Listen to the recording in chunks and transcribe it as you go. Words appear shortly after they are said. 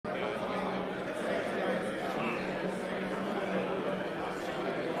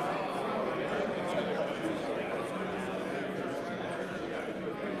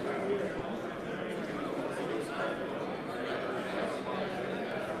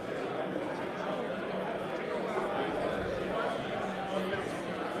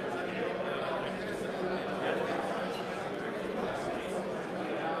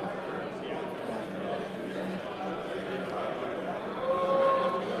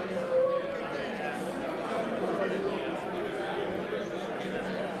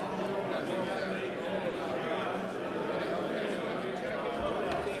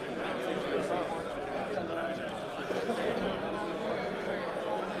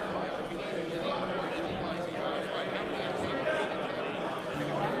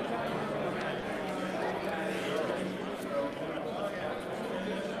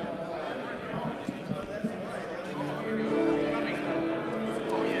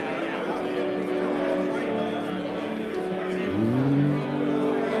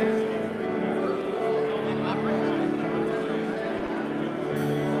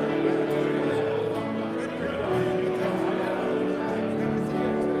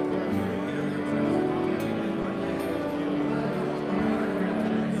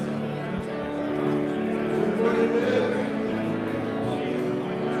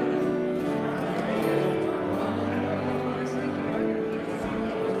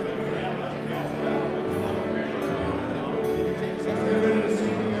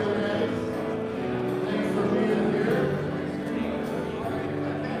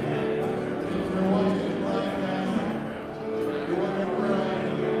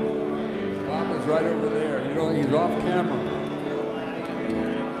right over there. You know, he's off camera.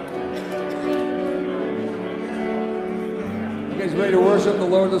 You guys ready to worship the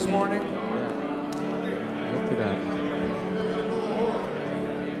Lord this morning? Look at that.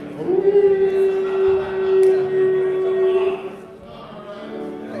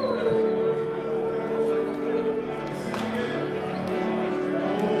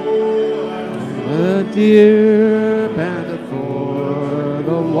 Dear panteth for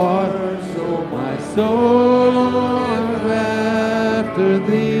the water, so my soul longeth after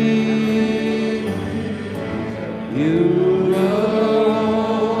thee. You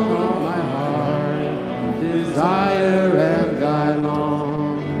alone are my heart desire, and I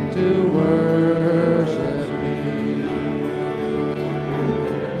long to worship thee.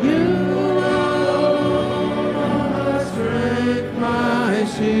 You alone are my strength, my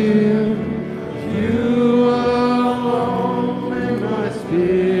shield. You alone make my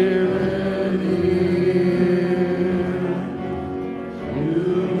spirit yield.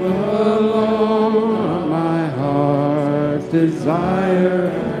 You alone are my heart's desire,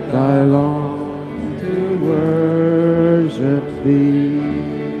 and I long to worship thee.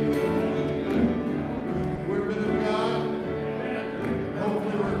 We're with God.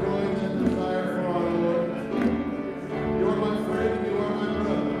 Hopefully we're growing in desire for our Lord. You are my friend, you are my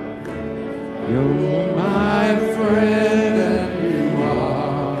brother. You're my friend and you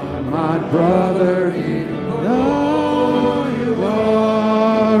are my brother, though you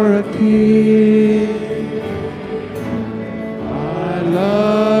are a king. I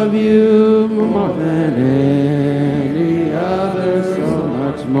love you more than any other, so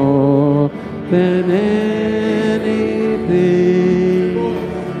much more than anything.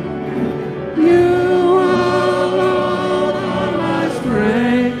 You alone are my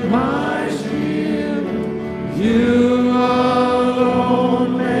strength, my shield. You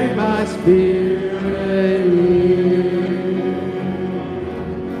alone make my spirit yield.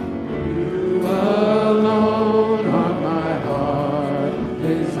 You alone are my heart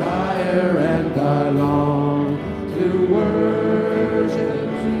desire, and I long to worship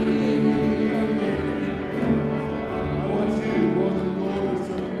thee. I want you more than gold or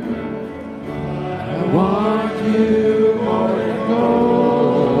silver. I want you more than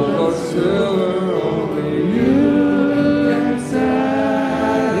gold or silver, only you can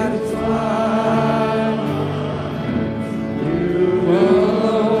satisfy. You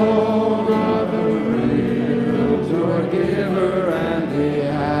alone are the real joy giver and the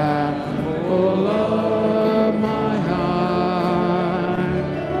apple of my heart.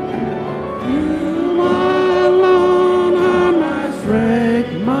 You alone are my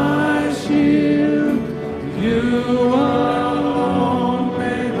strength, my shield. You alone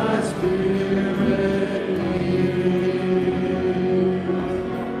make my spirit yield.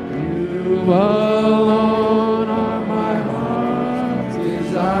 You alone are my heart's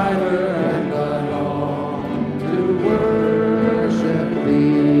desire, and I long to worship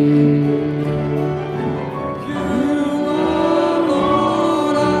thee. You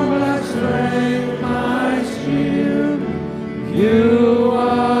alone are my strength, my shield. You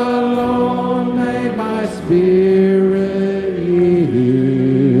alone make my spirit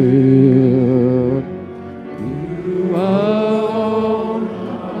yield. You alone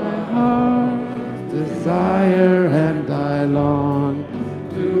my heart's desire, and I long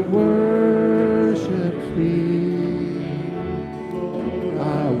to worship thee.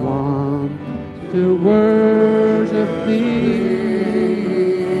 I want to worship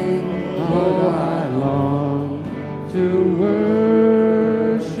thee. Oh, I long to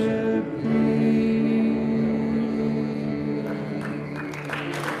worship thee.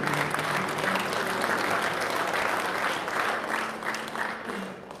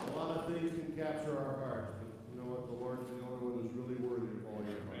 A lot of things can capture our hearts, but you know what? The Lord's the only one who's really worthy of all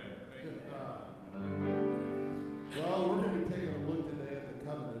your heart. Well, we're going to be taking a look today at the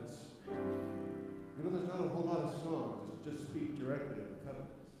covenants. You know, there's not a whole lot of songs that just speak directly to the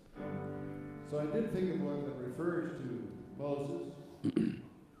covenants. So I did think of one that refers to Moses and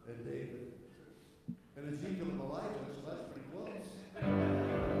David and Ezekiel and Elijah, so that's pretty close.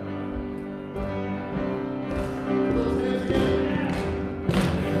 Put those hands together.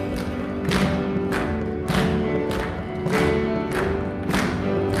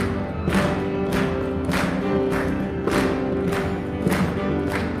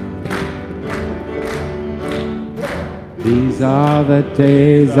 These are the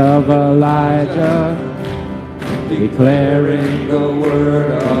days of Elijah, declaring the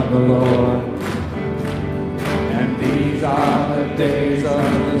word of the Lord. And these are the days of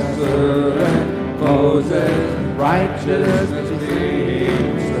the servant Moses, righteousness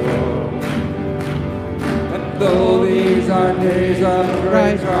being so. are days of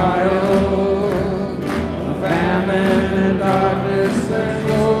great trial, famine and darkness and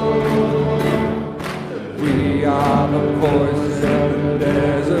woe. We are the voices of the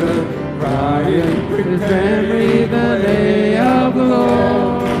desert, crying, prepare me the day of the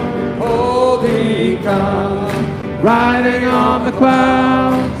Lord. Hold He comes, riding on the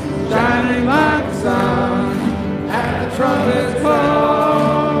clouds, shining like the sun. At the trumpet's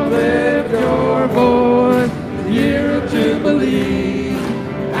call, lift your voice, the year of Jubilee.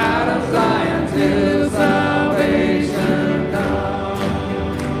 Out of Zion's hill, salvation comes.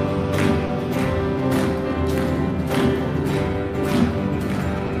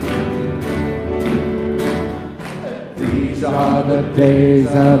 These are the days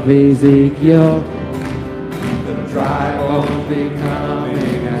of Ezekiel, the dry bones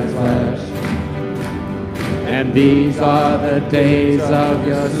becoming as flesh. And these are the days of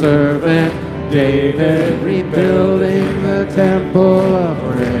your servant David, rebuilding the temple of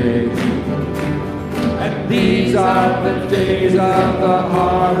praise. And these are the days of the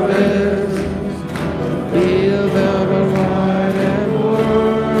harvest, the field of a wide and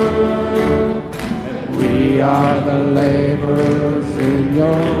world. And we are the laborers in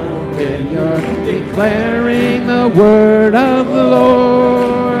your vineyard, declaring the word of the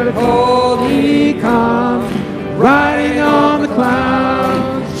Lord. Hold He comes, riding on the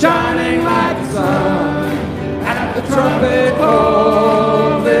clouds, shining like the sun. At the trumpet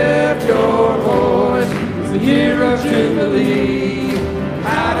call, lift your voice. It's the year of Jubilee.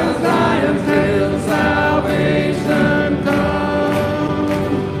 Out of Zion's hill, salvation comes.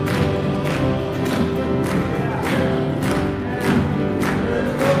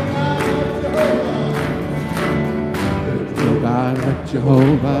 There's no God like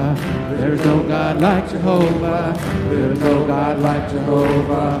Jehovah. There's no God like Jehovah. There's no God like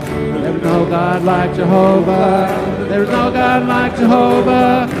Jehovah. There's no God like Jehovah. There's no God like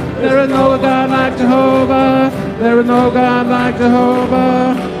Jehovah. There is no God like Jehovah. There is no God like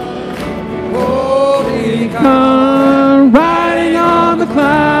Jehovah. Holy come, riding on the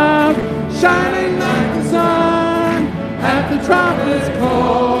cloud, shining like the sun. At the trumpet's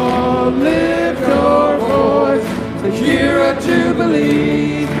call, lift your voice. The year of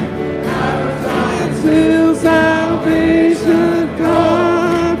Jubilee. Till salvation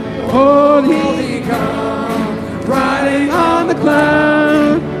come, Holy come, riding on the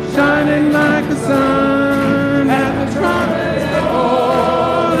cloud, shining like the sun. At the trumpet's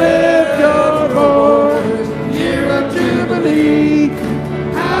call, lift your voice, year of Jubilee.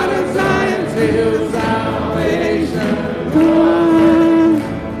 Out of Zion till salvation come.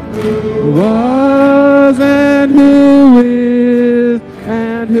 Who was and who is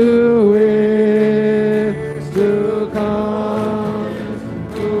and who is to come,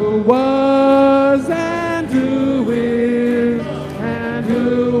 who was and who is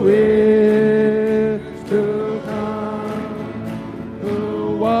to come,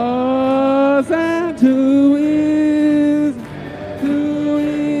 who was and who is to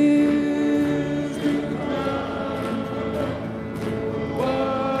come, who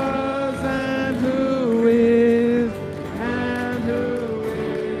was and who is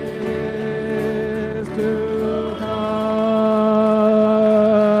to come.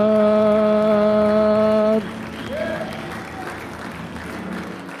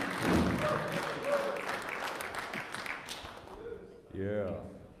 Yeah.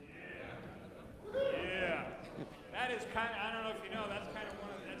 Yeah. That is kind of, I don't know if you know, that's kind of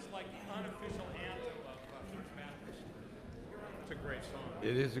that's like the unofficial anthem of First Baptist. It's a great song.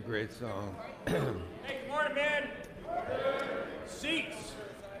 It is a great song. Hey, good morning, man. Seats.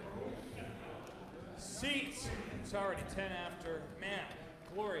 Seats. It's already 10 after. Man,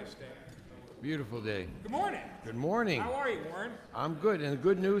 glorious day. Beautiful day. Good morning. Good morning. How are you, Warren? I'm good, and the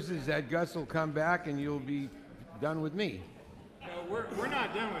good news is that Gus will come back and you'll be done with me. No, we're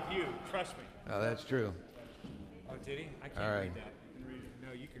not done with you. Trust me. Oh, that's true. Oh, did he? I can't All right. read that.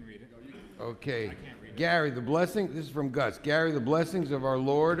 No, you can read it. Okay. I can't read it. Gary, the blessing, this is from Gus. Gary, the blessings of our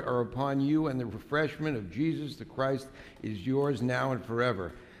Lord are upon you, and the refreshment of Jesus the Christ is yours now and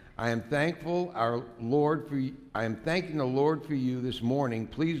forever. I am thanking the Lord for you this morning.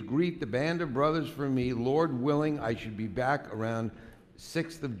 Please greet the band of brothers for me. Lord willing, I should be back around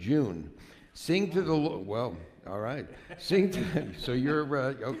 6th of June. Sing to the Lord. Well, all right. Sing to. So you're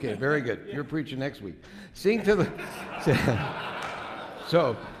okay. Very good. You're preaching next week. Sing to the.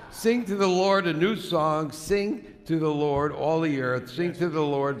 So sing to the Lord a new song. Sing to the Lord all the earth. Sing to the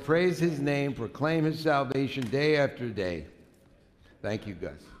Lord. Praise His name. Proclaim His salvation day after day. Thank you,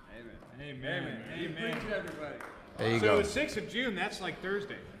 Gus. Amen. Amen. Everybody. There you So go. the 6th of June, that's like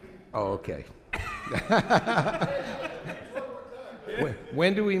Thursday. Oh, okay.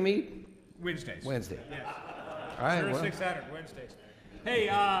 When do we meet? Wednesdays. Wednesday. Yes. All right. 3rd, Well, 6th Saturday, Wednesdays. Hey,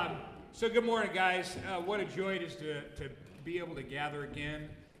 so good morning, guys. What a joy it is to be able to gather again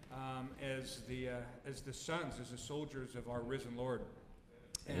as the sons, as the soldiers of our risen Lord.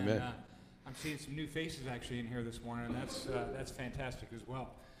 And, Amen. I'm seeing some new faces actually in here this morning, and that's fantastic as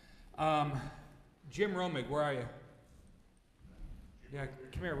well. Jim Romig, where are you? Yeah,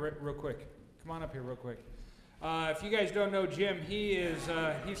 come here real quick. Come on up here real quick. If you guys don't know Jim, he's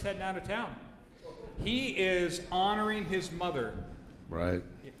heading out of town. He is honoring his mother. right.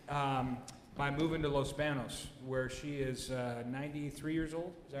 By moving to Los Banos, where she is 93 years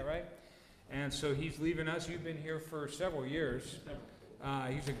old. Is that right? And so he's leaving us. You've been here for several years.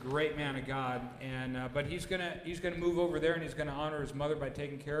 He's a great man of God, and but he's gonna move over there, and he's gonna honor his mother by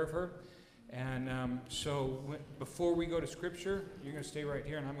taking care of her. And before we go to Scripture, you're gonna stay right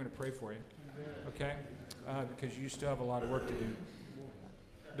here, and I'm gonna pray for you, okay? Because you still have a lot of work to do,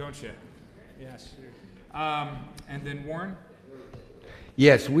 don't you? Yes. And then Warren.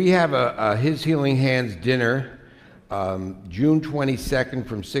 Yes, we have a His Healing Hands dinner, June 22nd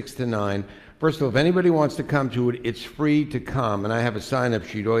from 6 to 9. First of all, if anybody wants to come to it, it's free to come, and I have a sign-up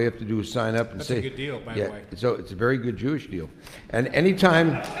sheet. All you have to do is sign up and That's say... a good deal, by the way. So it's a very good Jewish deal. And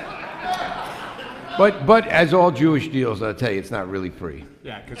anytime... But as all Jewish deals, I'll tell you, it's not really free.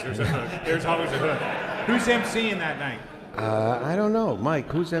 Yeah, because there's a hook. There's always a hook. Who's emceeing that night? I don't know. Mike,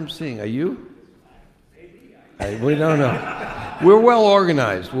 who's emceeing? Are you? We don't know. We're well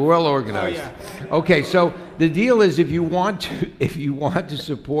organized. We're well organized. Oh, yeah. Okay, so the deal is if you want to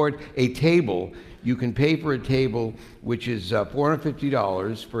support a table, you can pay for a table, which is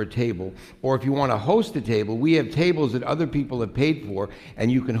 $450 for a table. Or if you want to host a table, we have tables that other people have paid for,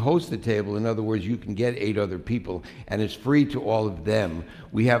 and you can host the table. In other words, you can get 8 other people, and it's free to all of them.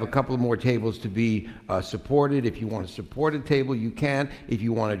 We have a couple of more tables to be supported. If you want to support a table, you can. If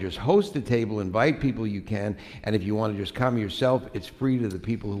you want to just host a table, invite people, you can. And if you want to just come yourself, it's free to the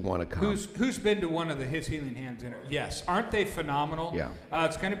people who want to come. Who's been to one of the His Healing Hands dinner? Yes. Aren't they phenomenal? Yeah.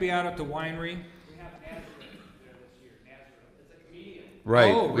 It's going to be out at the winery.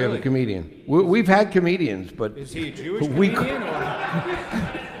 Right, Oh, we have a really? comedian. We've had comedians, but... Is he a Jewish We- comedian? Or?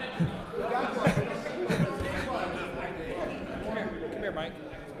 Come here, Mike.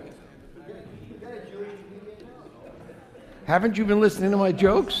 Haven't you been listening to my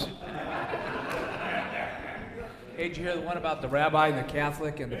jokes? Hey, did you hear the one about the rabbi and the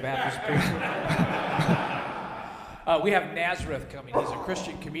Catholic and the Baptist preacher? We have Nazareth coming. He's a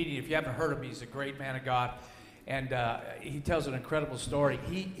Christian comedian. If you haven't heard him, he's a great man of God. And he tells an incredible story.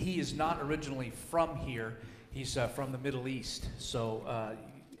 He is not originally from here. He's from the Middle East. So,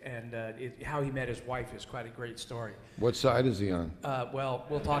 how he met his wife is quite a great story. What side is he on? Well,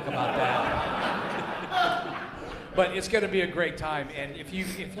 we'll talk about that. But it's going to be a great time. And if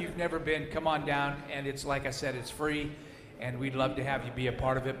you've never been, come on down. And it's like I said, it's free. And we'd love to have you be a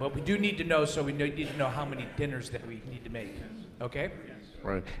part of it. But we do need to know, so we need to know how many dinners that we need to make. Okay?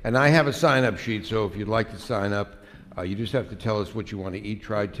 Right. And I have a sign-up sheet, so if you'd like to sign up, you just have to tell us what you want to eat: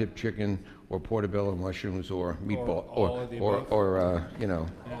 tri-tip chicken, or portobello mushrooms, or meatball, all of the above.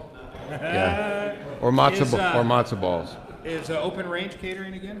 or matzo balls. Is Open Range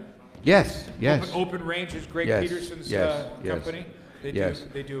catering again? Yes. Open Range is Greg Yes, Peterson's yes, company. yes.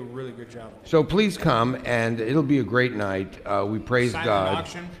 They do a really good job. So please come, and it'll be a great night. We praise Silent God.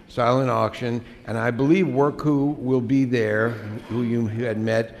 auction. Silent auction. And I believe Worku will be there, who you had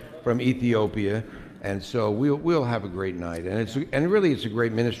met from Ethiopia. And so we'll have a great night. And really it's a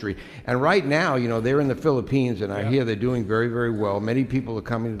great ministry. And right now, they're in the Philippines, and I hear they're doing very, very well. Many people are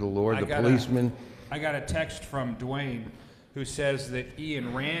coming to the Lord, the policemen. I got a text from Dwayne who says that he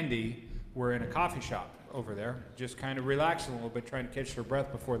and Randy were in a coffee shop over there, just kind of relaxing a little bit, trying to catch their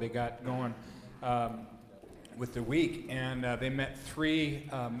breath before they got going with the week. And they met 3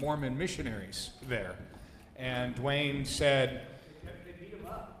 Mormon missionaries there. And Dwayne said,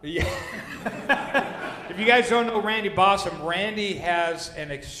 yeah. If you guys don't know Randy Bossum, Randy has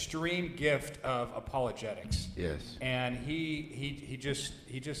an extreme gift of apologetics. Yes. And he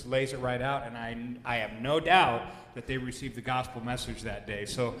just lays it right out, and I have no doubt that they received the gospel message that day.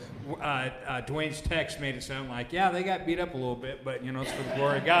 So Dwayne's text made it sound like, yeah, they got beat up a little bit, but it's for the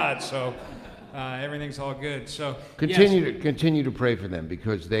glory of God. So everything's all good. So Continue to pray for them,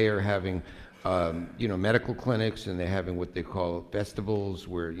 because they are having medical clinics, and they're having what they call festivals,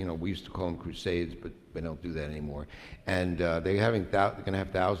 where we used to call them crusades, but they don't do that anymore. And they're going to have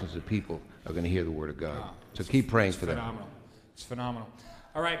thousands of people are going to hear the word of God. So keep praying for them. It's phenomenal.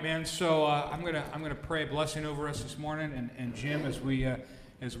 All right, man. So I'm gonna pray a blessing over us this morning, and Jim, as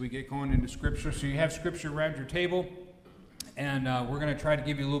we get going into Scripture. So you have Scripture around your table, And we're going to try to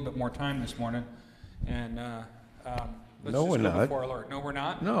give you a little bit more time this morning. And let's No, just we're go not. before alert. No, we're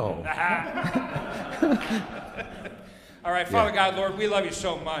not? No. All right, Father God, Lord, we love you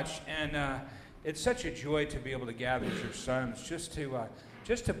so much. And it's such a joy to be able to gather as your sons, just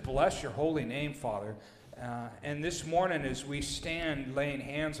to bless your holy name, Father. And this morning, as we stand laying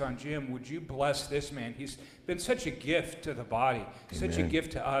hands on Jim, would you bless this man? He's been such a gift to the body, such a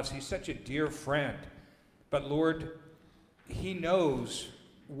gift to us. He's such a dear friend. But Lord, he knows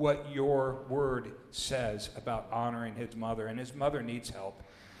what your word says about honoring his mother, and his mother needs help.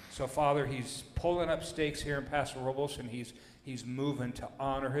 So, Father, he's pulling up stakes here in Paso Robles, and he's moving to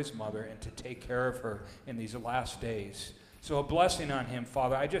honor his mother and to take care of her in these last days. So a blessing on him,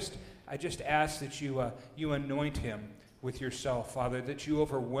 Father. I just ask that you anoint him with yourself, Father, that you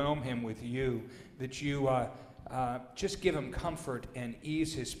overwhelm him with you, that you just give him comfort and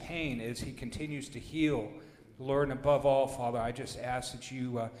ease his pain as he continues to heal. Lord, and above all, Father, I just ask that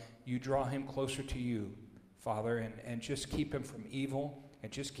you draw him closer to you, Father, and just keep him from evil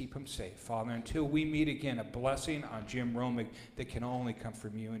and just keep him safe, Father, until we meet again. A blessing on Jim Romig that can only come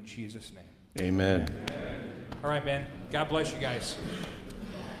from you in Jesus' name. Amen. All right, man. God bless you guys.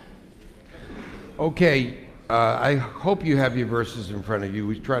 Okay, I hope you have your verses in front of you.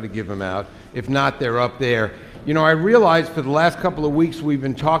 We try to give them out. If not, they're up there. You know, I realized for the last couple of weeks we've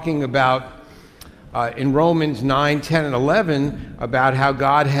been talking about in Romans 9, 10, and 11 about how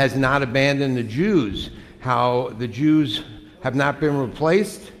God has not abandoned the Jews, how the Jews have not been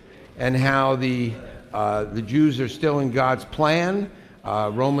replaced, and how the Jews are still in God's plan.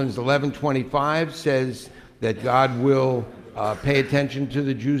 Romans 11:25 says that God will pay attention to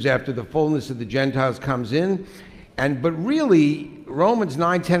the Jews after the fullness of the Gentiles comes in. But really, Romans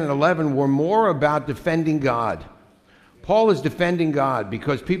 9, 10, and 11 were more about defending God. Paul is defending God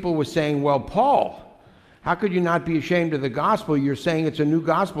because people were saying, well, Paul, how could you not be ashamed of the gospel? You're saying it's a new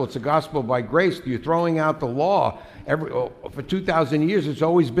gospel. It's a gospel by grace. You're throwing out the law. For 2,000 years, it's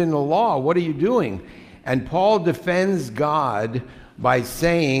always been the law. What are you doing? And Paul defends God by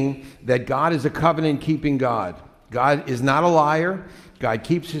saying that God is a covenant-keeping God. God is not a liar. God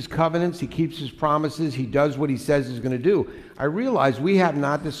keeps his covenants. He keeps his promises. He does what he says he's going to do. I realize we have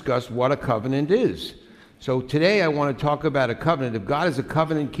not discussed what a covenant is. So today I want to talk about a covenant. If God is a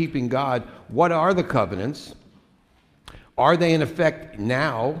covenant-keeping God, what are the covenants? Are they in effect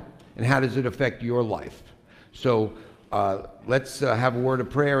now? And how does it affect your life? So let's have a word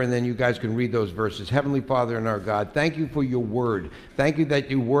of prayer, and then you guys can read those verses. Heavenly Father and our God, thank you for your word. Thank you that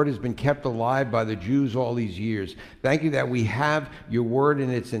your word has been kept alive by the Jews all these years. Thank you that we have your word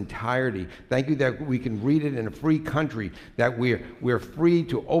in its entirety. Thank you that we can read it in a free country, that we're free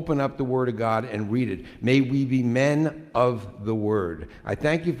to open up the word of God and read it. May we be men of the word. I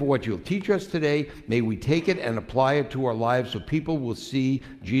thank you for what you'll teach us today. May we take it and apply it to our lives so people will see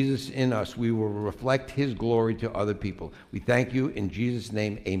Jesus in us. We will reflect his glory to other people. We thank you in Jesus'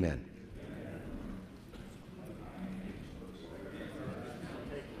 name. Amen.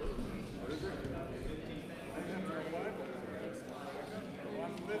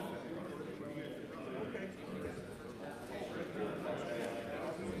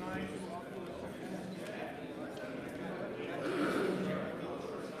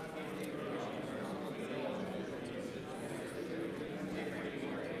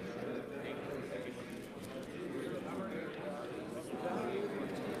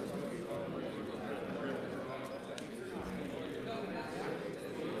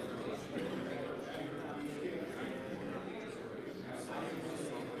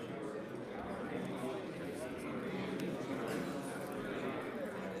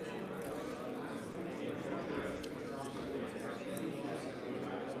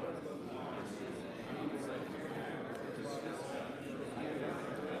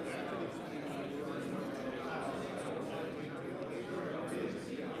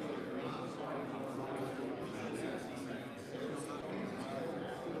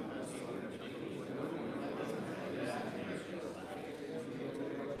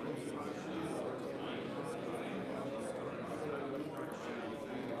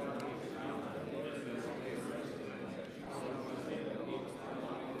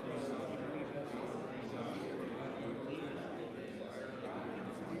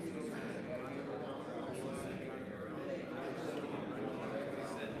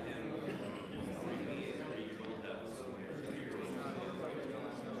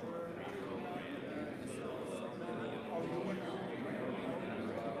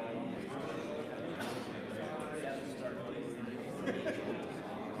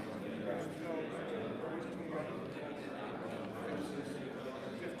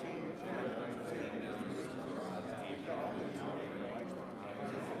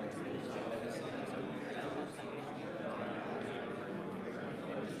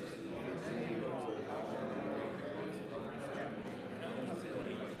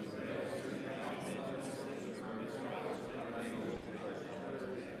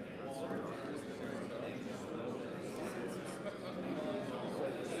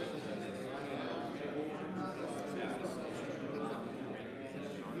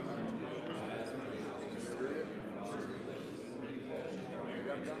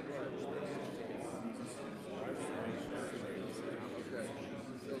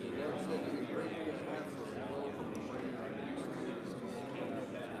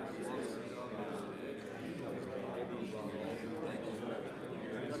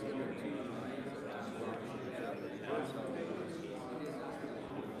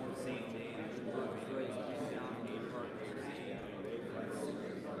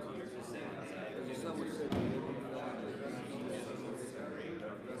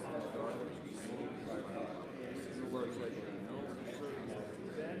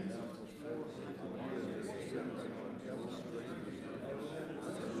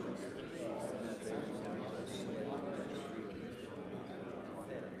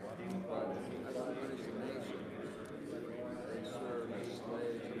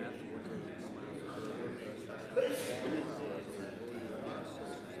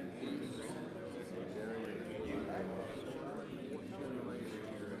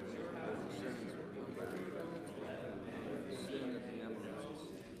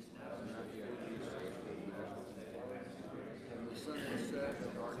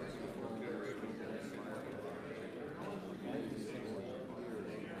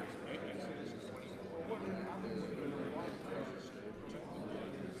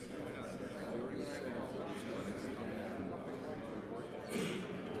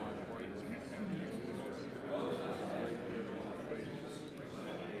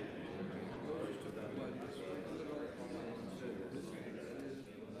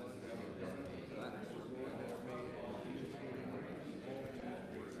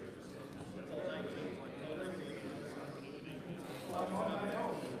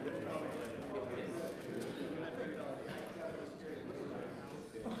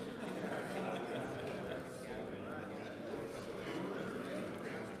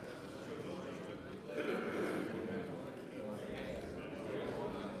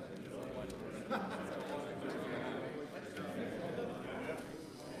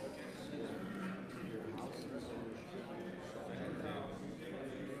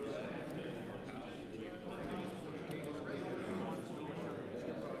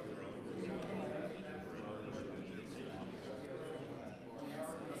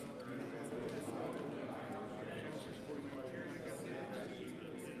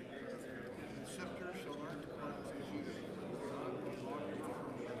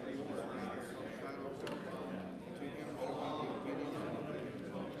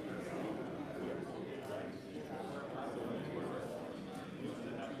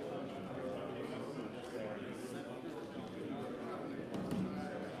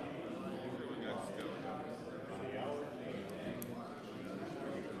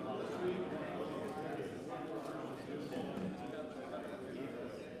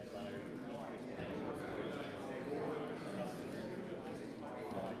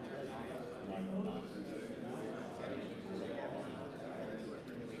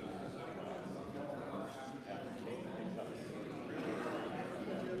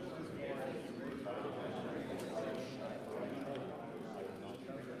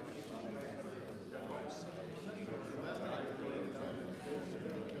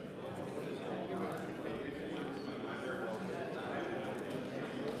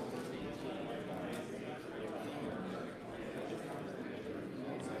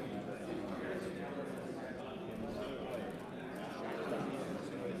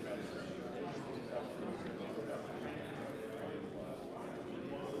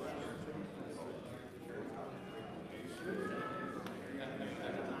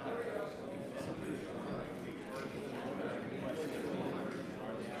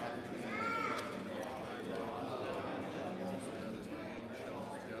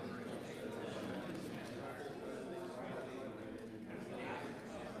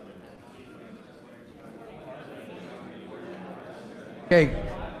 Okay,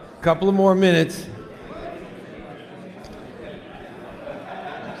 couple of more minutes.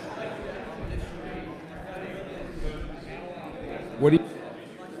 What do you...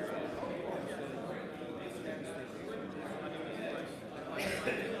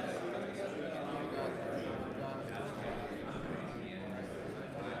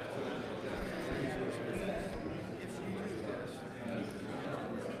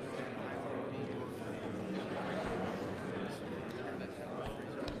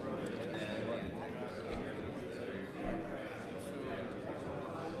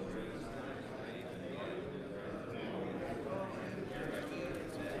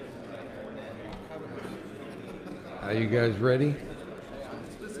 Are you guys ready?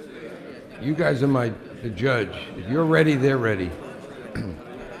 You guys are the judge. If you're ready, they're ready.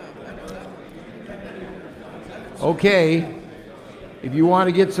 Okay. If you want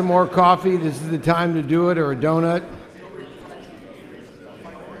to get some more coffee, this is the time to do it, or a donut.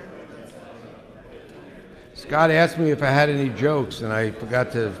 Scott asked me if I had any jokes, and I forgot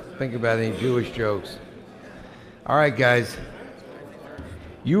to think about any Jewish jokes. All right, guys.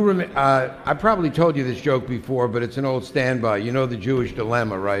 I probably told you this joke before, but it's an old standby. You know the Jewish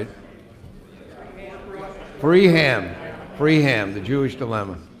dilemma, right? Free ham. Free ham, the Jewish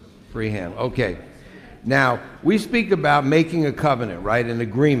dilemma. Free ham. Okay. Now, we speak about making a covenant, right? An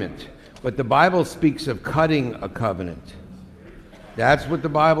agreement. But the Bible speaks of cutting a covenant. That's what the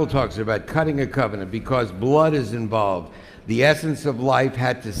Bible talks about, cutting a covenant, because blood is involved. The essence of life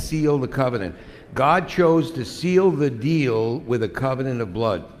had to seal the covenant. God chose to seal the deal with a covenant of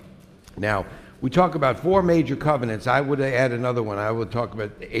blood. Now, we talk about 4 major covenants. I would add another one. I would talk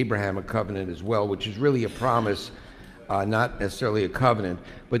about the Abrahamic covenant as well, which is really a promise, not necessarily a covenant.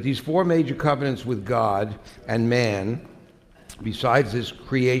 But these 4 major covenants with God and man, besides this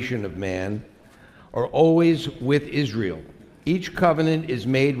creation of man, are always with Israel. Each covenant is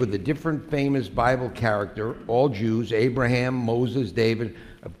made with a different famous Bible character, all Jews: Abraham, Moses, David,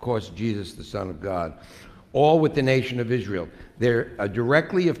 of course, Jesus, the Son of God, all with the nation of Israel. They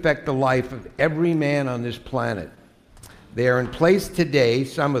directly affect the life of every man on this planet. They are in place today,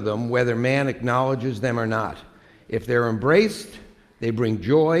 some of them, whether man acknowledges them or not. If they're embraced, they bring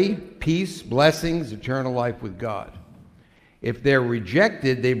joy, peace, blessings, eternal life with God. If they're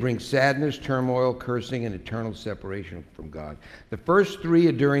rejected, they bring sadness, turmoil, cursing, and eternal separation from God. The first 3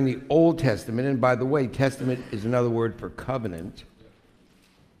 are during the Old Testament, and by the way, testament is another word for covenant.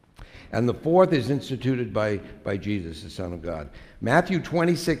 And the 4th is instituted by Jesus, the Son of God. Matthew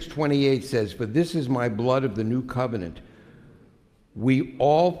 26:28 says, "For this is my blood of the new covenant." We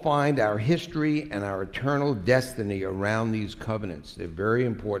all find our history and our eternal destiny around these covenants. They're very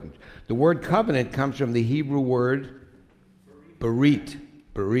important. The word covenant comes from the Hebrew word berit,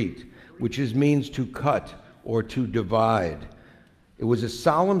 which means to cut or to divide. It was a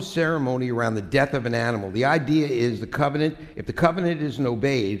solemn ceremony around the death of an animal. The idea is the covenant, if the covenant isn't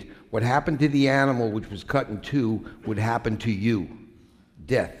obeyed, what happened to the animal which was cut in 2 would happen to you.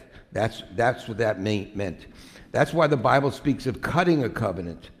 Death. That's what that meant. That's why the Bible speaks of cutting a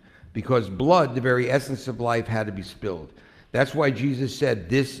covenant, because blood, the very essence of life, had to be spilled. That's why Jesus said,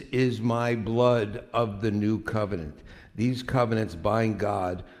 "This is my blood of the new covenant." These covenants bind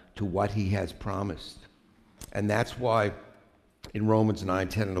God to what he has promised. And that's why in Romans 9,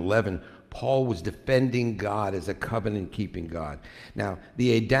 10, and 11, Paul was defending God as a covenant-keeping God. Now,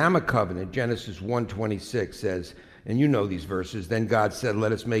 the Adamic covenant, Genesis 1:26 says, and you know these verses, "Then God said,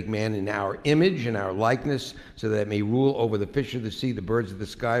 let us make man in our image and our likeness, so that it may rule over the fish of the sea, the birds of the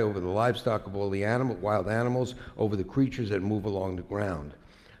sky, over the livestock of all the wild animals, over the creatures that move along the ground."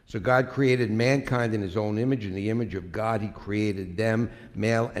 So God created mankind in his own image. In the image of God, he created them.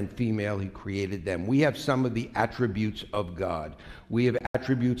 Male and female, he created them. We have some of the attributes of God. We have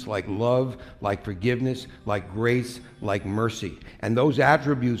attributes like love, like forgiveness, like grace, like mercy. And those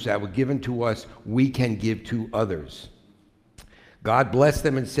attributes that were given to us, we can give to others. God blessed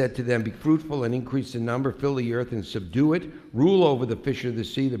them and said to them, "Be fruitful and increase in number, fill the earth and subdue it, rule over the fish of the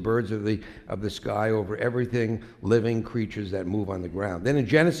sea, the birds of the sky, over everything living creatures that move on the ground." Then in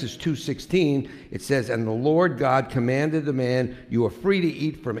Genesis 2:16, it says, "And the Lord God commanded the man, you are free to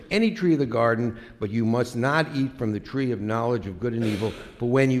eat from any tree of the garden, but you must not eat from the tree of knowledge of good and evil, for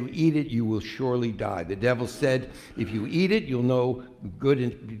when you eat it, you will surely die." The devil said, if you eat it, you'll know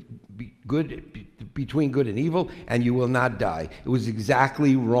between good and evil, and you will not die. It was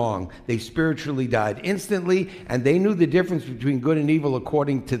exactly wrong. They spiritually died instantly, and they knew the difference between good and evil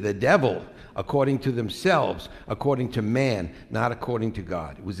according to the devil, according to themselves, according to man, not according to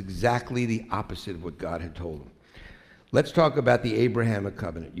God. It was exactly the opposite of what God had told them. Let's talk about the Abrahamic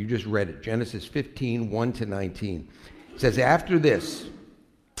covenant. You just read it, Genesis 15, 1-19. It says, after this,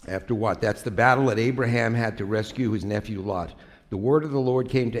 after what? That's the battle that Abraham had to rescue his nephew Lot. The word of the Lord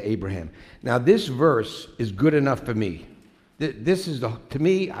came to Abraham. Now, this verse is good enough for me. This is, to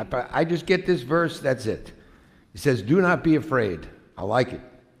me, I just get this verse, that's it. It says, do not be afraid. I like it.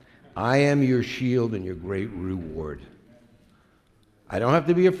 I am your shield and your great reward. I don't have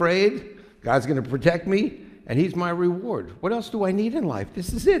to be afraid. God's going to protect me, and he's my reward. What else do I need in life?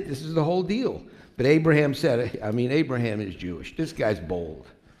 This is it. This is the whole deal. But Abraham said, Abraham is Jewish. This guy's bold.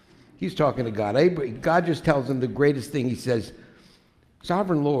 He's talking to God. God just tells him the greatest thing. He says,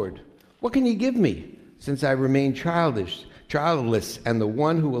 Sovereign Lord, what can you give me since I remain childless, and the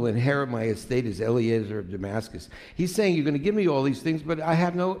one who will inherit my estate is Eliezer of Damascus? He's saying, you're going to give me all these things, but I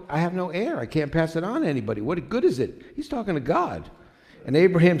have no heir. I can't pass it on to anybody. What good is it? He's talking to God. And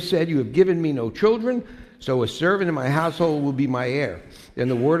Abraham said, you have given me no children, so a servant in my household will be my heir. Then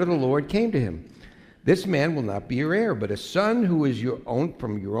the word of the Lord came to him. This man will not be your heir, but a son who is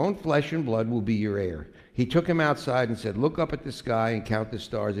from your own flesh and blood will be your heir. He took him outside and said, look up at the sky and count the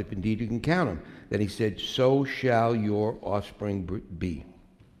stars, if indeed you can count them. Then he said, so shall your offspring be.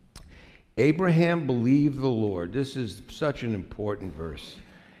 Abraham believed the Lord. This is such an important verse.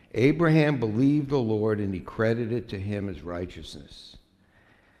 Abraham believed the Lord, and he credited it to him as righteousness.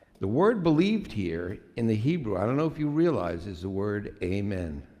 The word believed here in the Hebrew, I don't know if you realize, is the word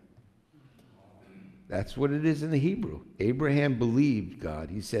amen. That's what it is in the Hebrew. Abraham believed God.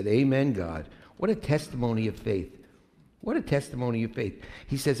 He said, amen, God. What a testimony of faith. What a testimony of faith.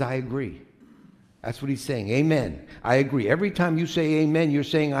 He says, I agree. That's what he's saying. Amen. I agree. Every time you say amen, you're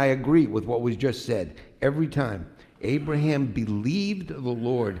saying I agree with what was just said. Every time. Abraham believed the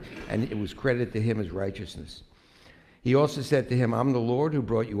Lord, and it was credited to him as righteousness. He also said to him, I'm the Lord who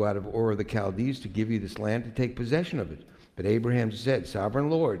brought you out of Ur of the Chaldees to give you this land to take possession of it. But Abraham said,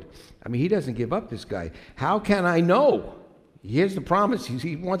 Sovereign Lord. He doesn't give up, this guy. How can I know? Here's the promise.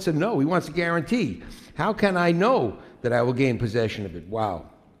 He wants to know. He wants a guarantee. How can I know that I will gain possession of it? Wow.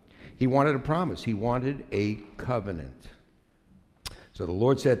 He wanted a promise. He wanted a covenant. So the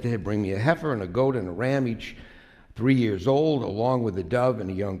Lord said to him, bring me a heifer and a goat and a ram, each 3 years old, along with a dove and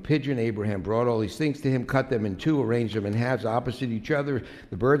a young pigeon. Abraham brought all these things to him, cut them in two, arranged them in halves opposite each other.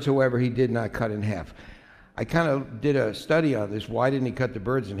 The birds, however, he did not cut in half. I kind of did a study on this. Why didn't he cut the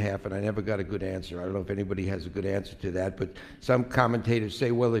birds in half? And I never got a good answer. I don't know if anybody has a good answer to that, but some commentators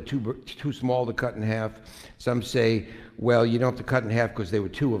say, well, they're too small to cut in half. Some say, well, you don't have to cut in half because there were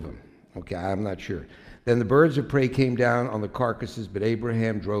two of them. Okay, I'm not sure. Then the birds of prey came down on the carcasses, but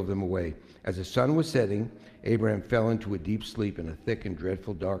Abraham drove them away. As the sun was setting, Abraham fell into a deep sleep, and a thick and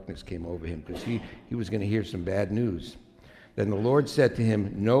dreadful darkness came over him, because he was going to hear some bad news. Then the Lord said to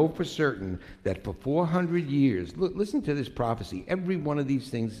him, know for certain that for 400 years, listen to this prophecy, every one of these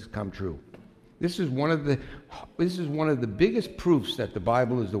things has come true. This is one of the biggest proofs that the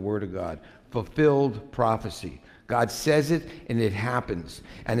Bible is the Word of God, fulfilled prophecy. God says it, and it happens.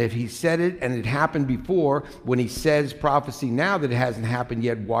 And if he said it, and it happened before, when he says prophecy now that it hasn't happened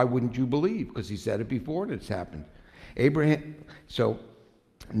yet, why wouldn't you believe? Because he said it before and it's happened. So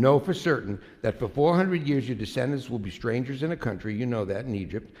know for certain that for 400 years your descendants will be strangers in a country, you know that, in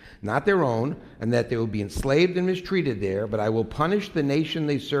Egypt, not their own, and that they will be enslaved and mistreated there, but I will punish the nation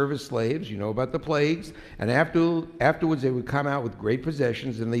they serve as slaves, you know about the plagues, and afterwards they would come out with great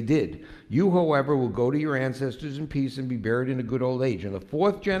possessions, and they did. You, however, will go to your ancestors in peace and be buried in a good old age. In the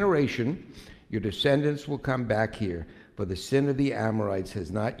fourth generation, your descendants will come back here, for the sin of the Amorites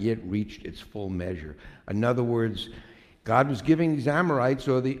has not yet reached its full measure. In other words, God was giving these Amorites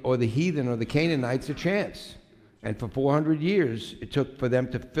or the heathen or the Canaanites a chance. And for 400 years, it took for them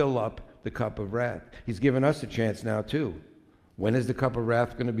to fill up the cup of wrath. He's given us a chance now, too. When is the cup of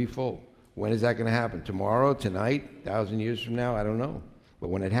wrath going to be full? When is that going to happen? Tomorrow, tonight, 1,000 years from now? I don't know. But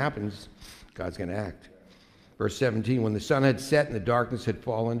when it happens, God's going to act. Verse 17, when the sun had set and the darkness had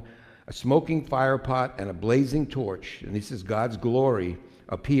fallen, a smoking firepot and a blazing torch, and this is God's glory,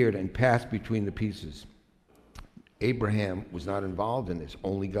 appeared and passed between the pieces. Abraham was not involved in this,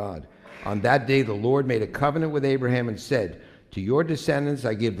 only God. On that day, the Lord made a covenant with Abraham and said, to your descendants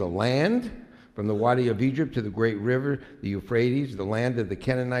I give the land from the Wadi of Egypt to the great river, the Euphrates, the land of the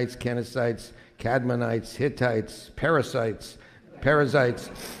Canaanites, Kenizzites, Cadmonites, Hittites, Perizzites,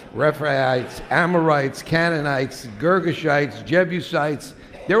 Rephaites, Amorites, Canaanites, Girgashites, Jebusites.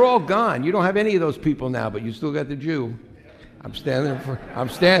 They're all gone. You don't have any of those people now, but you still got the Jew. I'm standing in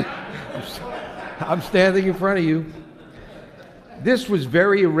front of you. This was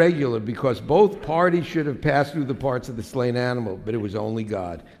very irregular because both parties should have passed through the parts of the slain animal, but it was only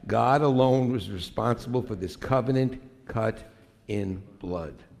God. God alone was responsible for this covenant cut in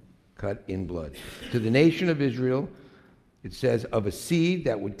blood. Cut in blood. To the nation of Israel, It says, of a seed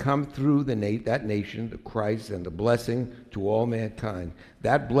that would come through that nation, the Christ, and the blessing to all mankind.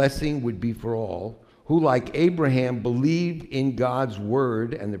 That blessing would be for all who, like Abraham, believed in God's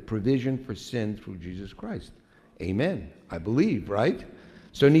word and the provision for sin through Jesus Christ. Amen. I believe, right?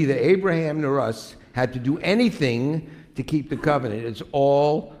 So neither Abraham nor us had to do anything to keep the covenant. It's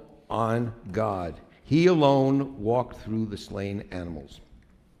all on God. He alone walked through the slain animals.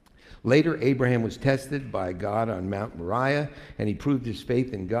 Later, Abraham was tested by God on Mount Moriah, and he proved his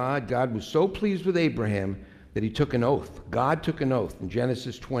faith in God. God was so pleased with Abraham that he took an oath. God took an oath in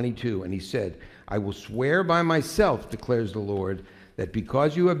Genesis 22, and he said, I will swear by myself, declares the Lord, that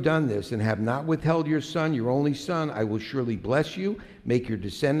because you have done this and have not withheld your son, your only son, I will surely bless you, make your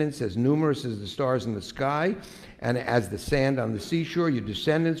descendants as numerous as the stars in the sky, and as the sand on the seashore. Your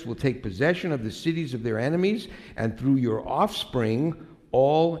descendants will take possession of the cities of their enemies, and through your offspring,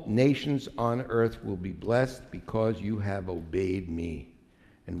 all nations on earth will be blessed because you have obeyed me.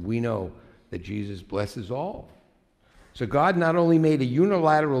 And we know that Jesus blesses all. So God not only made a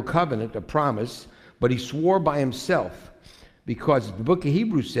unilateral covenant, a promise, but he swore by himself, because the book of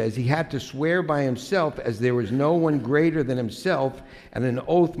Hebrews says he had to swear by himself as there is no one greater than himself, and an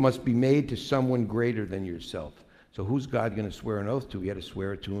oath must be made to someone greater than yourself. So who's God going to swear an oath to? He had to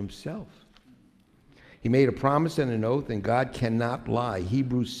swear it to himself. He made a promise and an oath, and God cannot lie.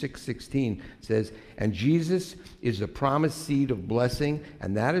 Hebrews 6:16 says, and Jesus is the promised seed of blessing,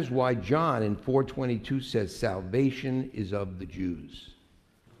 and that is why John in 4:22 says, salvation is of the Jews.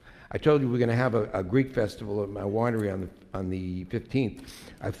 I told you we're going to have a Greek festival at my winery on the 15th.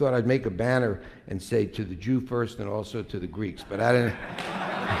 I thought I'd make a banner and say to the Jew first and also to the Greeks, but I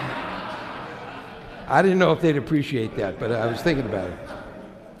didn't know if they'd appreciate that, but I was thinking about it.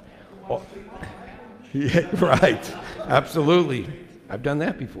 Oh. Yeah, right. Absolutely. I've done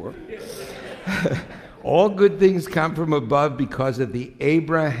that before. All good things come from above because of the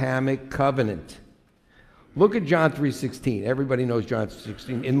Abrahamic covenant. Look at John 3:16. Everybody knows John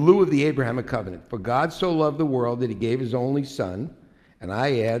 3:16. In lieu of the Abrahamic covenant. For God so loved the world that he gave his only son, and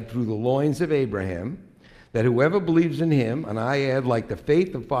I add, through the loins of Abraham, that whoever believes in him, and I add, like the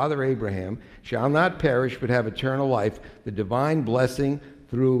faith of Father Abraham, shall not perish but have eternal life, the divine blessing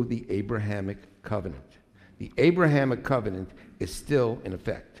through the Abrahamic covenant. The Abrahamic covenant is still in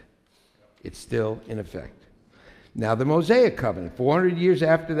effect. It's still in effect. Now the Mosaic covenant, 400 years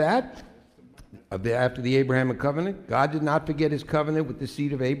after that, after the Abrahamic covenant, God did not forget his covenant with the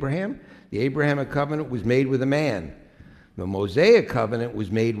seed of Abraham. The Abrahamic covenant was made with a man. The Mosaic covenant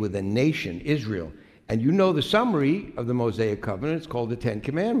was made with a nation, Israel. And you know the summary of the Mosaic covenant. It's called the Ten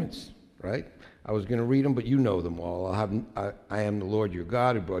Commandments, right? I was going to read them, but you know them all. I am the Lord your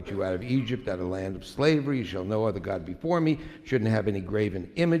God who brought you out of Egypt, out of the land of slavery. You shall know other God before me. Shouldn't have any graven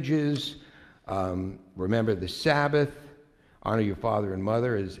images. Remember the Sabbath. Honor your father and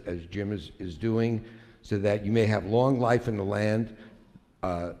mother, as Jim is doing, so that you may have long life in the land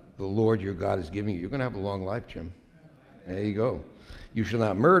the Lord your God is giving you. You're going to have a long life, Jim. There you go. You shall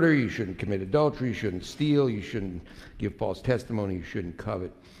not murder. You shouldn't commit adultery. You shouldn't steal. You shouldn't give false testimony. You shouldn't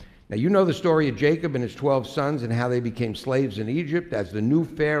covet. Now, you know the story of Jacob and his 12 sons and how they became slaves in Egypt. As the new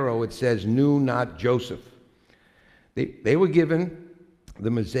Pharaoh, it says, knew not Joseph. They were given the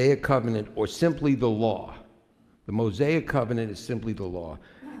Mosaic covenant, or simply the law. The Mosaic covenant is simply the law.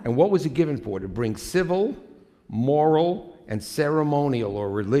 And what was it given for? To bring civil, moral, and ceremonial or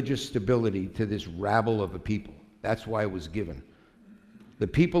religious stability to this rabble of a people. That's why it was given. The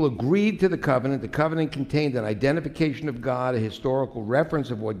people agreed to the covenant. The covenant contained an identification of God, a historical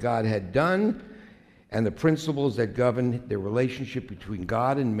reference of what God had done, and the principles that govern the relationship between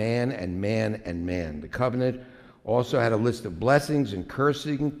God and man and man and man. The covenant also had a list of blessings and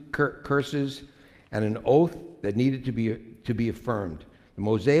curses, and an oath that needed to be affirmed. The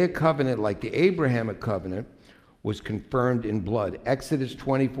Mosaic covenant, like the Abrahamic covenant, was confirmed in blood. Exodus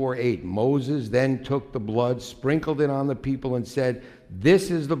 24:8. Moses then took the blood, sprinkled it on the people, and said,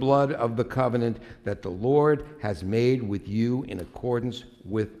 this is the blood of the covenant that the Lord has made with you in accordance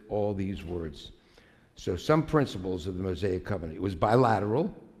with all these words. So some principles of the Mosaic covenant. It was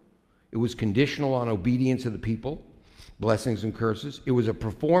bilateral. It was conditional on obedience of the people, blessings and curses. It was a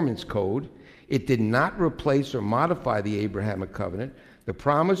performance code. It did not replace or modify the Abrahamic covenant. The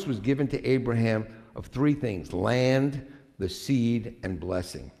promise was given to Abraham of three things: land, the seed, and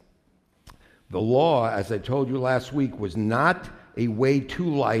blessing. The law, as I told you last week, was not a way to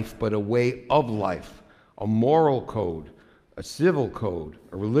life, but a way of life, a moral code, a civil code,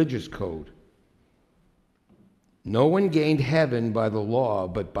 a religious code. No one gained heaven by the law,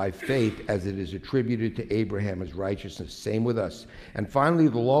 but by faith, as it is attributed to Abraham as righteousness. Same with us. And finally,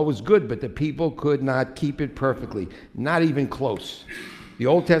 the law was good, but the people could not keep it perfectly, not even close. The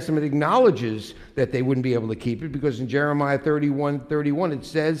Old Testament acknowledges that they wouldn't be able to keep it, because in Jeremiah 31:31 it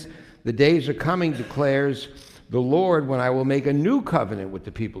says, "The days are coming, declares the Lord, when I will make a new covenant with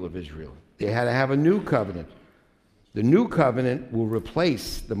the people of Israel." They had to have a new covenant. The new covenant will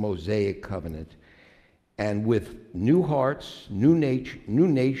replace the Mosaic covenant. And with new hearts, new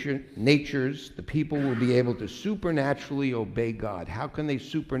natures, the people will be able to supernaturally obey God. How can they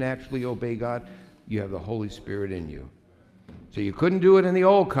supernaturally obey God? You have the Holy Spirit in you. So you couldn't do it in the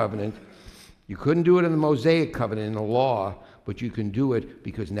Old Covenant. You couldn't do it in the Mosaic Covenant, in the law, but you can do it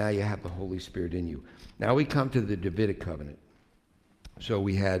because now you have the Holy Spirit in you. Now we come to the Davidic Covenant. So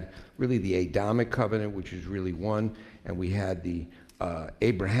we had really the Adamic Covenant, which is really one, and we had the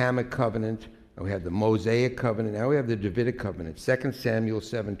Abrahamic Covenant, and we have the Mosaic Covenant. Now we have the Davidic Covenant, 2 Samuel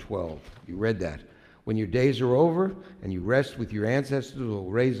 7:12. You read that. "When your days are over and you rest with your ancestors, will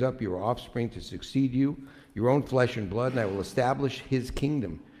raise up your offspring to succeed you, your own flesh and blood, and I will establish his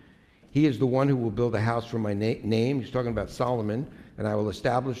kingdom. He is the one who will build a house for my name." He's talking about Solomon. "And I will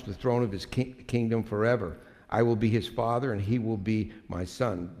establish the throne of his kingdom forever. I will be his father, and he will be my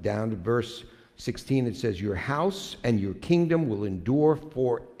son." Down to verse 16, it says, "Your house and your kingdom will endure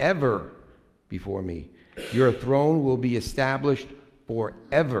forever before me. Your throne will be established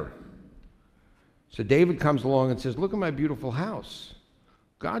forever." So David comes along and says, "Look at my beautiful house."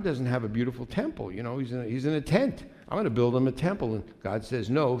 God doesn't have a beautiful temple. You know, he's in a tent. I'm going to build him a temple. And God says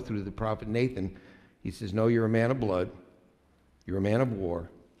no through the prophet Nathan. He says, "No, you're a man of blood. You're a man of war.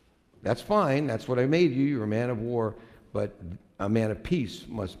 That's fine. That's what I made you. You're a man of war. But a man of peace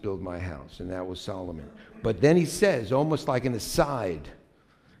must build my house." And that was Solomon. But then he says, almost like an aside,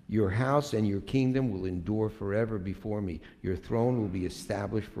 "Your house and your kingdom will endure forever before me. Your throne will be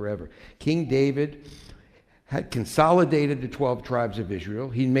established forever." King David had consolidated the 12 tribes of Israel.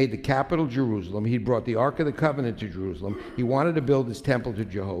 He made the capital Jerusalem. He brought the Ark of the Covenant to Jerusalem. He wanted to build his temple to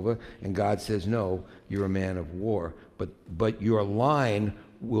Jehovah. And God says, "No, you're a man of war. But your line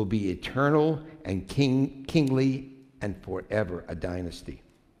will be eternal and kingly and forever, a dynasty."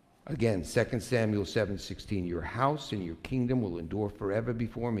 Again, 2 Samuel 7:16, "Your house and your kingdom will endure forever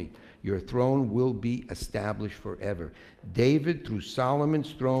before me. Your throne will be established forever." David, through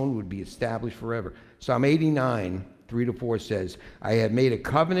Solomon's throne, would be established forever. Psalm 89, 3-4 says, "I have made a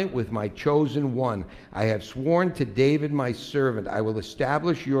covenant with my chosen one. I have sworn to David my servant. I will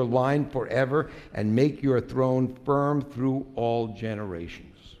establish your line forever and make your throne firm through all generations."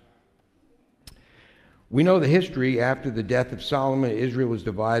 We know the history. After the death of Solomon, Israel was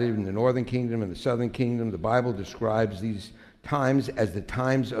divided in the northern kingdom and the southern kingdom. The Bible describes these times as the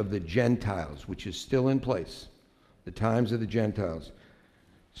times of the Gentiles, which is still in place. The times of the Gentiles.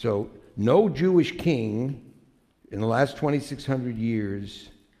 So no Jewish king in the last 2,600 years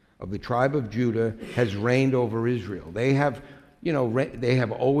of the tribe of Judah has reigned over Israel. They have, they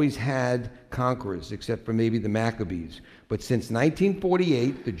have always had conquerors, except for maybe the Maccabees. But since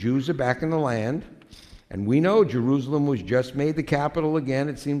 1948, the Jews are back in the land. And we know Jerusalem was just made the capital again.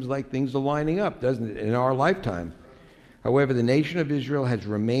 It seems like things are lining up, doesn't it, in our lifetime. However, the nation of Israel has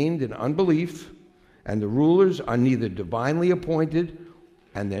remained in unbelief, and the rulers are neither divinely appointed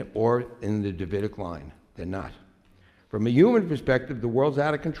or in the Davidic line. They're not. From a human perspective, the world's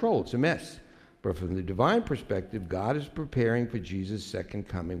out of control. It's a mess. But from the divine perspective, God is preparing for Jesus' second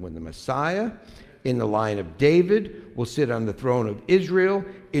coming, when the Messiah, in the line of David, will sit on the throne of Israel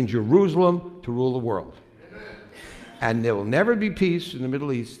in Jerusalem to rule the world. And there will never be peace in the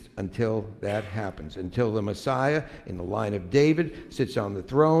Middle East until that happens, until the Messiah, in the line of David, sits on the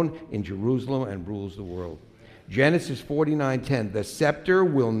throne in Jerusalem and rules the world. Genesis 49:10, "The scepter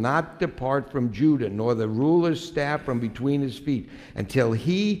will not depart from Judah, nor the ruler's staff from between his feet, until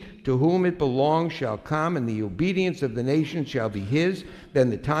he to whom it belongs shall come, and the obedience of the nations shall be his. Then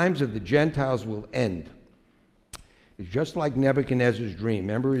the times of the Gentiles will end." It's just like Nebuchadnezzar's dream.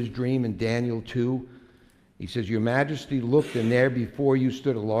 Remember his dream in Daniel 2? He says, "Your Majesty looked, and there before you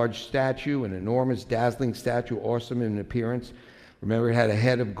stood a large statue, an enormous, dazzling statue, awesome in appearance. Remember, it had a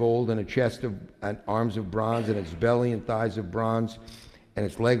head of gold and a chest and arms of bronze, and its belly and thighs of bronze, and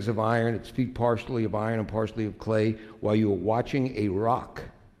its legs of iron, its feet partially of iron and partially of clay. While you were watching, a rock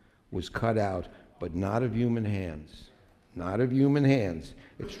was cut out, but not of human hands." Not of human hands.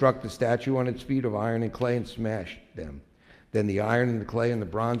 "It struck the statue on its feet of iron and clay and smashed them. Then the iron and the clay and the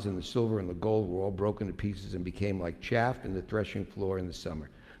bronze and the silver and the gold were all broken to pieces and became like chaff in the threshing floor in the summer.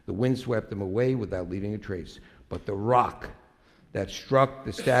 The wind swept them away without leaving a trace. But the rock that struck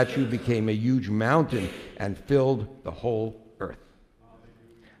the statue became a huge mountain and filled the whole earth.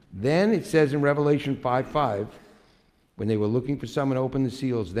 Then it says in Revelation 5:5, when they were looking for someone to open the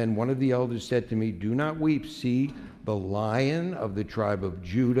seals, then one of the elders said to me, "Do not weep. See, the Lion of the tribe of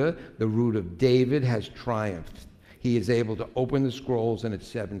Judah, the root of David, has triumphed. He is able to open the scrolls and its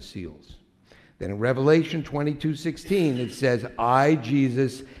 7 seals." Then in Revelation 22:16, it says, "I,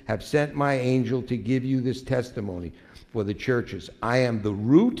 Jesus, have sent my angel to give you this testimony for the churches. I am the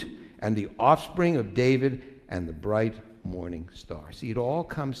root and the offspring of David and the bright morning star." See, it all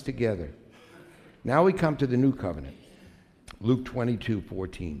comes together. Now we come to the new covenant. Luke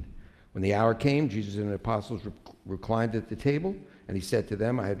 22:14. When the hour came, Jesus and the apostles reclined at the table, and he said to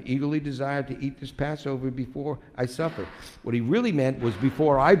them, "I have eagerly desired to eat this Passover before I suffer." What he really meant was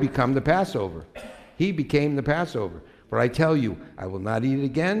before I become the Passover. He became the Passover. "For I tell you, I will not eat it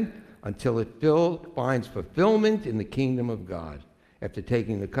again until it finds fulfillment in the kingdom of God." After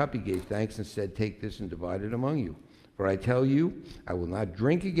taking the cup, he gave thanks and said, "Take this and divide it among you. For I tell you, I will not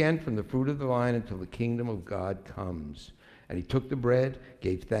drink again from the fruit of the vine until the kingdom of God comes." And he took the bread,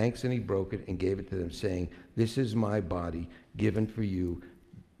 gave thanks, and he broke it and gave it to them, saying, "This is my body given for you.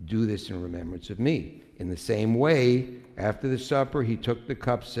 Do this in remembrance of me." In the same way, after the supper, he took the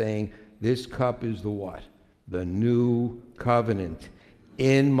cup, saying, "This cup is the what? The new covenant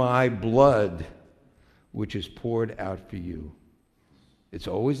in my blood, which is poured out for you." It's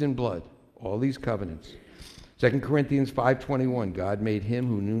always in blood, all these covenants. 2 Corinthians 5:21, God made him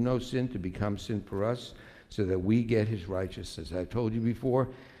who knew no sin to become sin for us, so that we get his righteousness. I've told you before,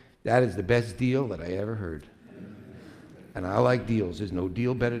 that is the best deal that I ever heard. And I like deals. There's no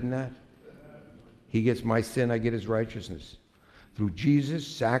deal better than that. He gets my sin, I get his righteousness. Through Jesus'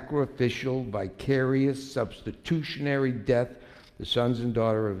 sacrificial, vicarious, substitutionary death, the sons and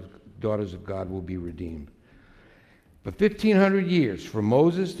daughters of God will be redeemed. For 1,500 years, from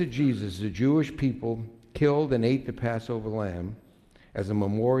Moses to Jesus, the Jewish people killed and ate the Passover lamb as a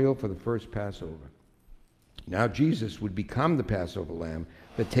memorial for the first Passover. Now Jesus would become the Passover lamb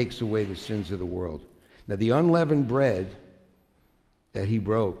that takes away the sins of the world. Now the unleavened bread that he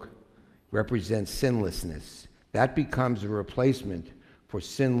broke represents sinlessness. That becomes a replacement for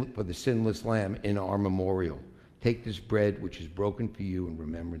the sinless lamb in our memorial. Take this bread which is broken for you in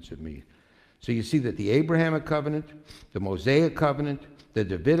remembrance of me. So you see that the Abrahamic covenant, the Mosaic covenant, the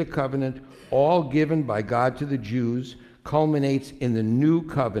Davidic covenant, all given by God to the Jews, culminates in the new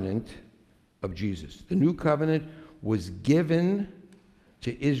covenant of Jesus. The new covenant was given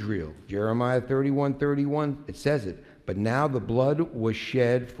to Israel. Jeremiah 31:31, it says it. But now the blood was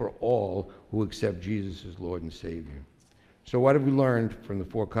shed for all who accept Jesus as Lord and Savior. So what have we learned from the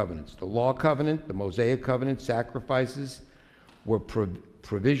 4 covenants? The law covenant, the Mosaic covenant, sacrifices were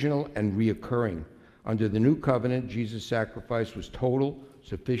provisional and reoccurring. Under the new covenant, Jesus' sacrifice was total,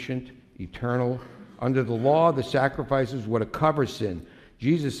 sufficient, eternal. Under the law, the sacrifices were to cover sin.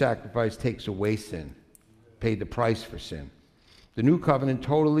 Jesus' sacrifice takes away sin, paid the price for sin. The new covenant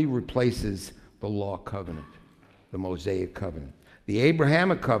totally replaces the law covenant, the Mosaic covenant. The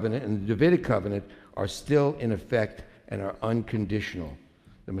Abrahamic covenant and the Davidic covenant are still in effect and are unconditional.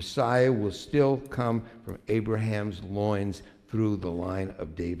 The Messiah will still come from Abraham's loins through the line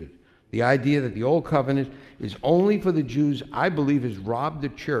of David. The idea that the old covenant is only for the Jews, I believe, has robbed the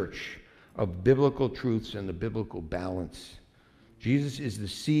church of biblical truths and the biblical balance. Jesus is the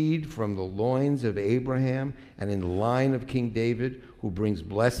seed from the loins of Abraham and in the line of King David, who brings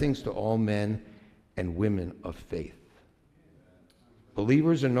blessings to all men and women of faith.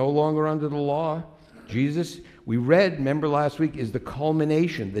 Believers are no longer under the law. Jesus, we read, remember last week, is the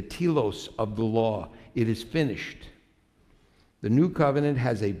culmination, the telos of the law. It is finished. The new covenant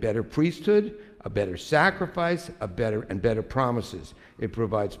has a better priesthood, a better sacrifice, better promises. It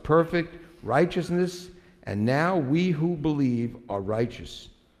provides perfect righteousness, and now we who believe are righteous,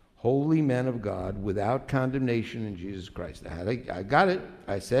 holy men of God, without condemnation in Jesus Christ. I got it.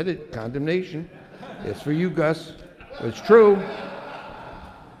 I said it. Condemnation. It's for you, Gus. It's true.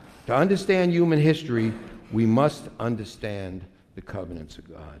 To understand human history, we must understand the covenants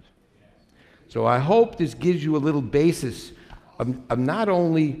of God. So I hope this gives you a little basis of not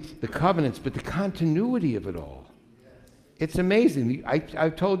only the covenants, but the continuity of it all. It's amazing.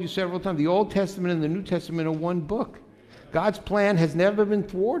 I've told you several times, the Old Testament and the New Testament are one book. God's plan has never been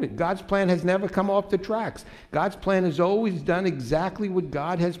thwarted. God's plan has never come off the tracks. God's plan has always done exactly what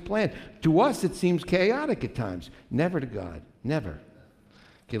God has planned. To us, it seems chaotic at times. Never to God. Never.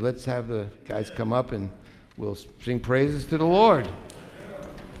 Okay, let's have the guys come up and we'll sing praises to the Lord.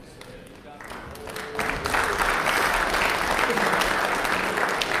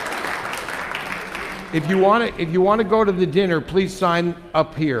 If you want to go to the dinner, please sign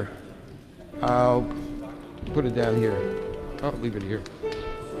up here. I'll put it down here. I'll leave it here.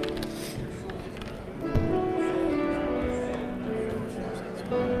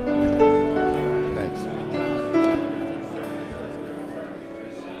 Thanks.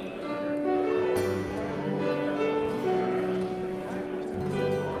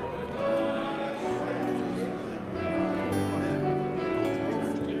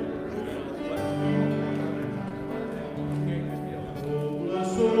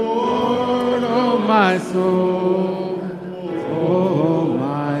 My soul, oh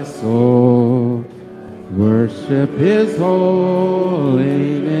my soul, worship His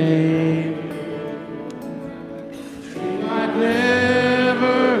holy name. Like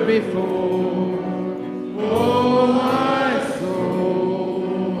never before, oh my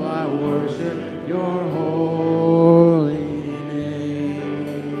soul, I worship Your holy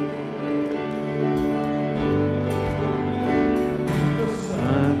name. The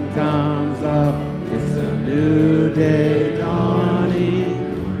sun comes up. It's a new day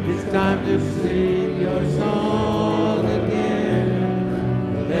dawning. It's time to sing Your song again.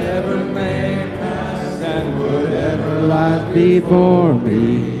 Whatever may pass and whatever lies before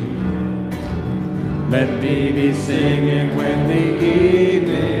me, let me be singing when the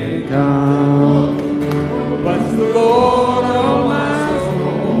evening comes. Bless the Lord, oh my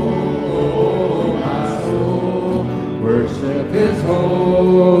soul, worship His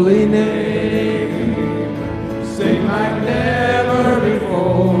holy name. Sing like never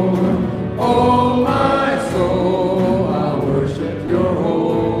before. Oh, my soul, I worship Your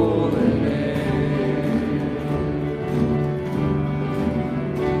holy name.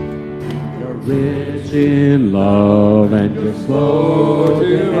 You're rich in love and You're slow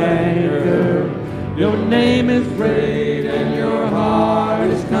to anger. Your name is great and Your heart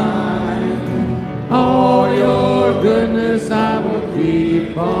is kind. All Your goodness I will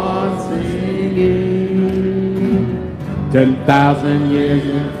keep on singing. 10,000 years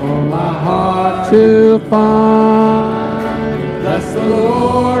for my heart to find. Bless the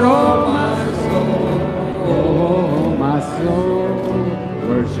Lord, oh my soul,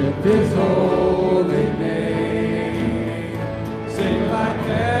 worship His holy name. Sing like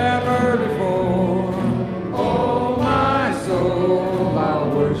never before, oh my soul, I'll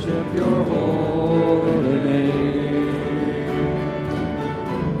worship Your holy name.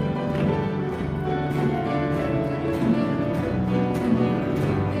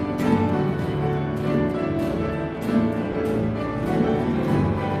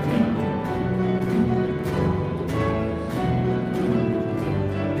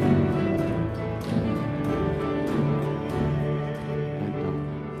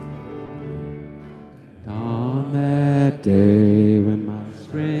 Day when my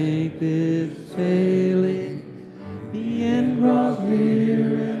strength is failing, the end draws near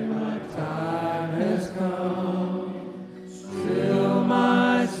and my time has come. Still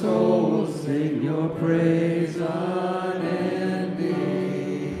my soul will sing Your praise unending.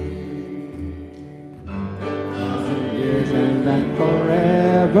 1,000 years and then forevermore.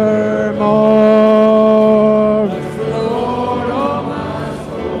 Bless the Lord, oh my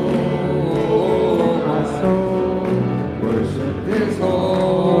soul, worship His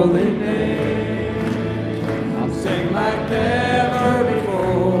holy name. I'll sing like never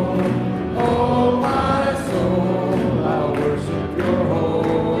before. Oh, my soul, I'll worship Your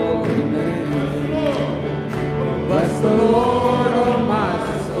holy name. Bless the Lord, oh my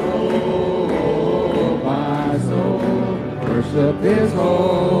soul, worship His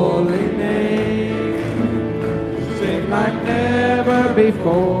holy name. Sing like never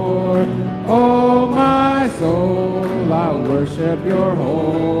before. Oh, my soul, I worship Your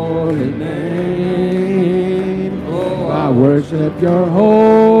holy name. Oh, I worship Your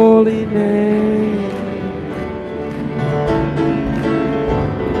holy name.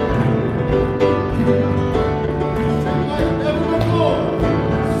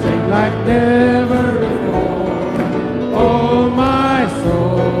 Sing like never before. Oh, my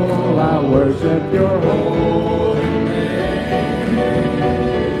soul, I worship Your holy name.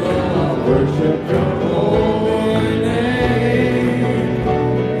 Worship Your holy name.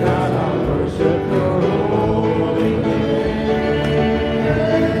 God, I worship Your holy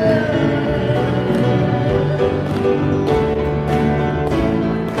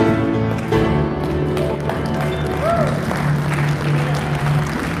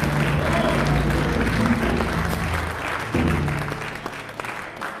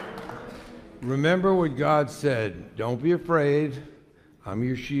Remember what God said. Don't be afraid. I'm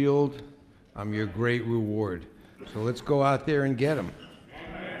your shield. I'm your great reward. So let's go out there and get them.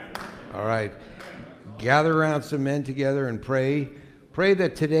 All right. gather around some men together and pray. Pray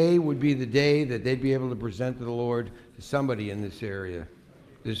that today would be the day that they'd be able to present to the Lord to somebody in this area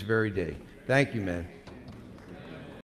this very day. Thank you, men.